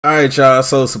All right, y'all.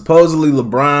 So supposedly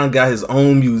LeBron got his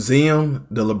own museum,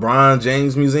 the LeBron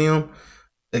James Museum.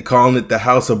 They calling it the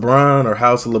House of Bron or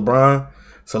House of LeBron.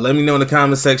 So let me know in the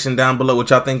comment section down below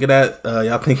what y'all think of that.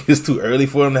 Y'all think it's too early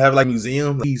for him to have like a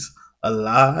museum? He's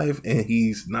alive and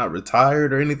he's not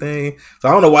retired or anything. So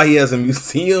I don't know why he has a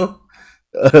museum.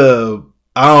 Uh,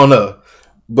 I don't know.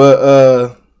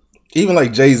 But even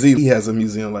like Jay-Z, he has a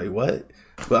museum. Like what?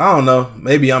 But I don't know.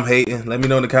 Maybe I'm hating. Let me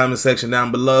know in the comment section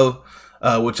down below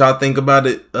what y'all think about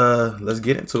it. Let's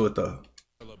get into it though.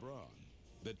 For LeBron,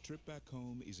 the trip back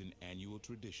home is an annual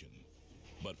tradition.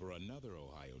 But for another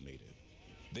Ohio native,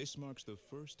 this marks the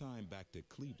first time back to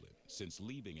Cleveland since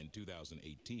leaving in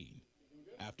 2018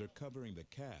 after covering the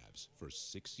Cavs for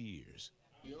 6 years.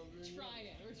 We're trying.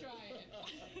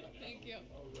 Thank you.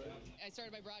 I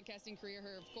started my broadcasting career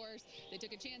here, of course. They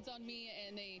took a chance on me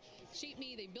and they shaped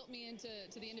me. They built me into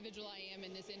the individual I am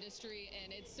in this industry.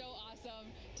 And it's so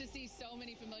awesome to see so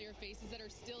many familiar faces that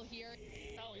are still here.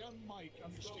 Allie, I'm Mike.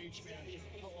 I'm the stage manager.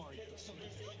 How are you?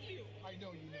 I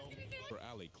know you know me. For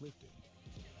Allie Clifton,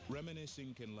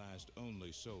 reminiscing can last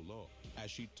only so long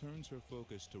as she turns her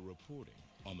focus to reporting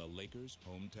on the Lakers'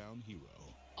 hometown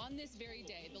hero. On this very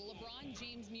day, the LeBron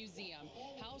James Museum,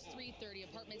 House 330,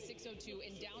 Apartment 602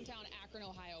 in downtown Akron,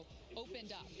 Ohio,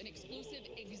 opened up an exclusive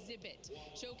exhibit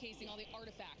showcasing all the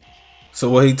artifacts. So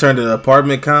what, he turned an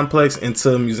apartment complex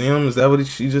into a museum? Is that what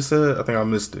she just said? I think I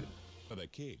missed it. For the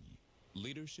King,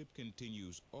 leadership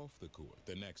continues off the court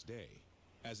the next day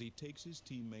as he takes his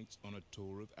teammates on a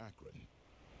tour of Akron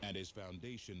and his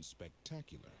foundation's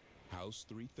spectacular House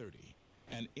 330.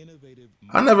 An innovative.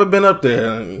 I never been up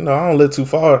there. You know, I don't live too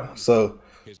far, so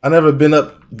I never been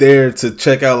up there to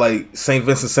check out like St.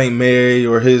 Vincent St. Mary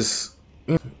or his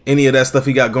any of that stuff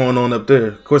he got going on up there.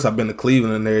 Of course, I've been to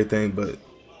Cleveland and everything, but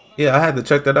yeah, I had to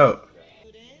check that out.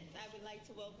 Students, I would like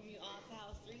to welcome you all to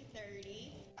House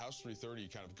 330. House 330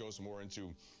 kind of goes more into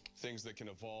things that can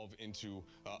evolve into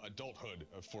adulthood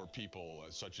for people,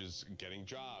 such as getting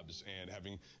jobs and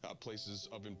having places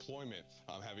of employment,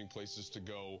 having places to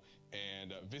go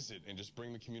and visit and just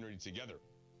bring the community together.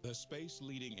 The space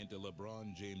leading into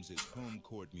LeBron James's home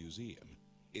court museum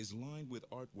is lined with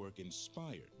artwork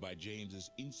inspired by James's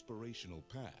inspirational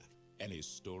path and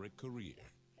historic career.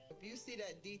 If you see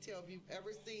that detail, if you've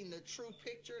ever seen the true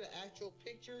picture, the actual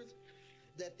pictures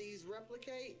that these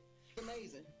replicate, it's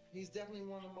amazing. He's definitely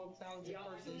one of the most talented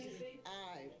persons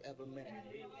I've ever met.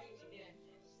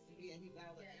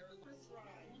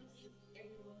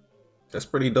 That's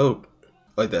pretty dope.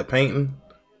 Like that painting,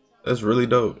 that's really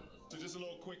dope. So just a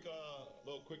little quick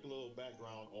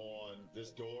background on this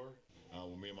door.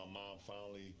 When me and my mom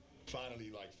finally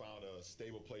like found a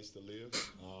stable place to live,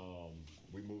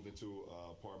 we moved into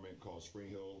an apartment called Spring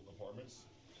Hill Apartments.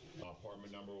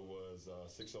 Apartment number was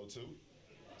 602,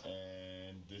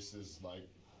 and this is like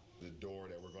the door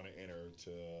that we're going to enter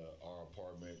to our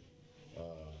apartment.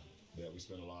 That we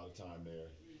spent a lot of time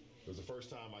there. It was the first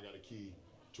time I got a key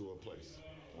to a place.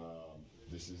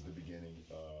 This is the beginning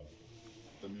of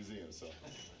the museum. So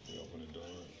we open the door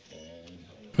and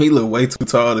He look way too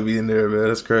tall to be in there, man.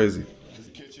 That's crazy. this is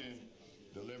the kitchen,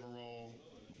 the living room.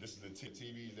 This is the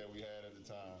TVs that we had at the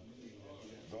time.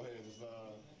 Go ahead, just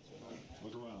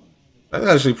look around. That's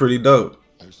actually pretty dope.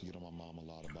 I used to get on my mom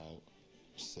a lot about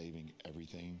saving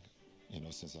everything,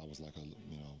 since I was like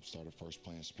started first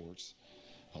playing sports.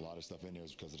 A lot of stuff in there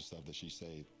is because of the stuff that she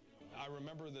saved. I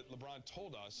remember that LeBron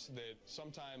told us that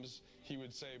sometimes he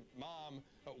would say, "Mom,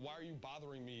 why are you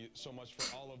bothering me so much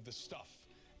for all of this stuff?"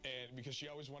 And because she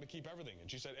always wanted to keep everything. And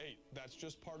she said, "Hey, that's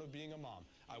just part of being a mom.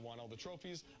 I want all the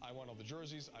trophies. I want all the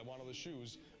jerseys. I want all the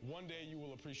shoes. One day you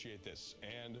will appreciate this."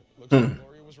 And looks like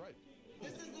Gloria was right.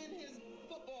 This is in his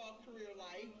football career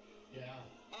life. Yeah.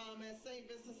 At St.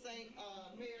 Vincent St.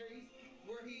 Mary's,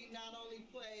 where he not only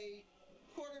played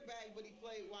quarterback, but he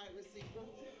played wide receiver.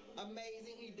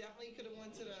 Amazing. He definitely could have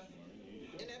went to the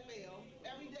NFL.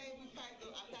 Every day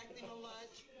I packed him a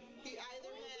lunch. He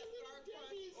either had Star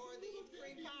Crunch or these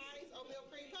cream pies, oatmeal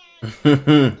cream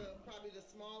pies. Probably the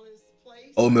smallest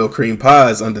place. Oatmeal cream pie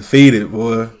is undefeated,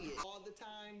 boy. All the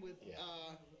time with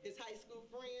his high school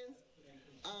friends.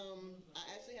 I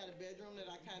actually had a bedroom that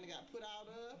I kind of got put out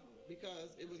of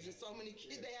because it was just so many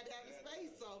kids. They had to have the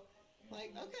space. So,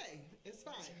 like, okay, it's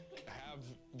fine. Have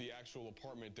the actual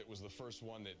apartment that was the first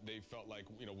one that they felt like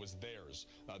was theirs,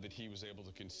 that he was able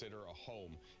to consider a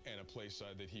home and a place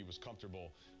that he was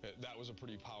comfortable. That was a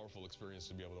pretty powerful experience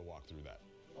to be able to walk through that.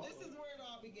 This is where it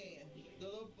all began.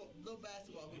 The little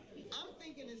basketball. I'm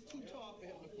thinking it's too tall for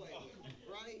him to play with,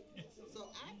 right? So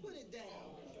I put it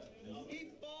down.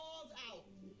 He falls out,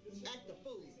 act the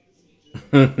fool.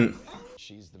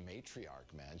 She's the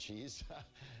matriarch, man.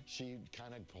 She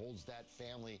kind of holds that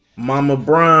family. Mama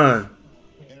Bron.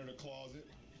 Enter the closet,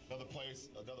 another place,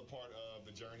 another part of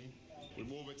the journey. We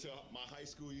move into my high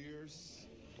school years.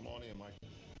 Come on in, Mike.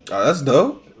 Oh, that's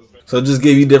dope. So just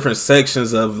give you different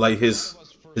sections of like his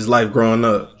life growing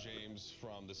up. James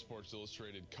from the Sports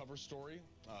Illustrated cover story,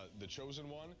 The Chosen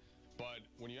One. But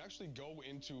when you actually go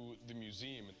into the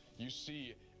museum, you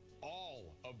see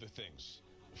all of the things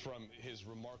from his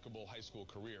remarkable high school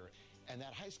career. And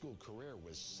that high school career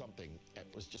was something, it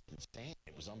was just insane.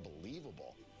 It was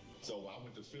unbelievable. So I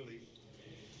went to Philly,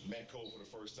 met Cole for the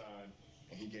first time,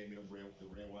 and he gave me the red,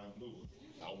 white, and blue.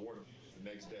 I wore them the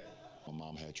next day. My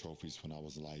mom had trophies when I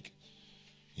was like,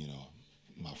 you know,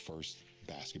 my first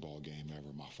basketball game ever,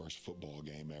 my first football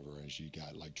game ever, and she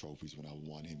got like trophies when I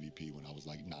won MVP when I was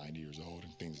like 9 years old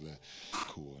and things that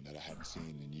cool and that I hadn't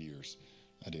seen in years.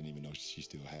 I didn't even know she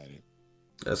still had it.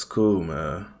 That's cool,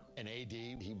 man. And AD,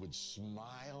 he would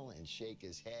smile and shake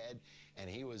his head, and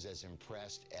he was as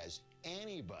impressed as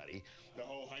anybody. The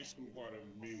whole high school part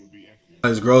of me would be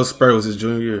His growth spurt was his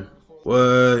junior year.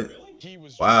 What?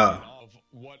 Wow.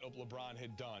 What LeBron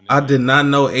had done. I did not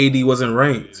know AD wasn't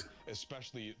ranked.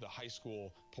 Especially the high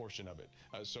school portion of it.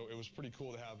 So it was pretty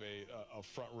cool to have a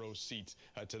front row seat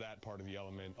to that part of the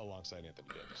element alongside Anthony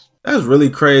Davis. That's really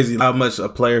crazy how much a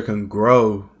player can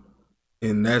grow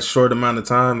in that short amount of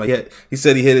time. Like he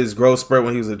said he hit his growth spurt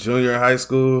when he was a junior in high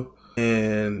school.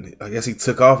 And I guess he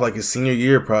took off like his senior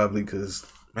year probably because,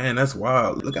 man, that's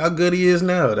wild. Look how good he is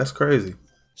now. That's crazy.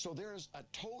 So there's a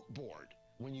tote board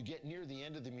when you get near the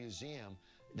end of the museum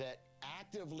that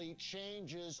actively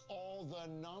changes all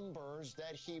the numbers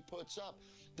that he puts up.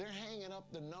 They're hanging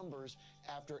up the numbers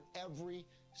after every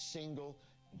single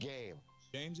game.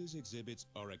 James's exhibits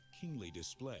are a kingly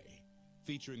display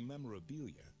featuring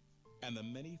memorabilia and the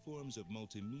many forms of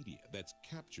multimedia that's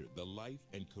captured the life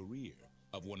and career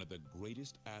of one of the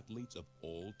greatest athletes of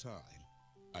all time.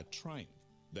 A triumph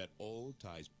that all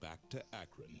ties back to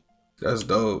Akron. That's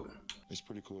dope. It's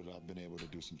pretty cool that I've been able to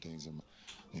do some things in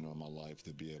my life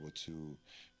to be able to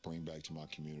bring back to my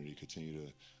community, continue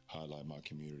to highlight my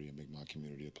community and make my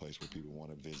community a place where people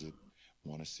want to visit,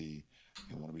 want to see,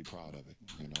 and want to be proud of it,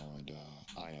 and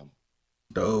I am.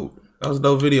 Dope. That was a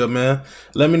dope video, man.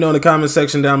 Let me know in the comment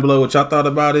section down below what y'all thought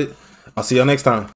about it. I'll see y'all next time.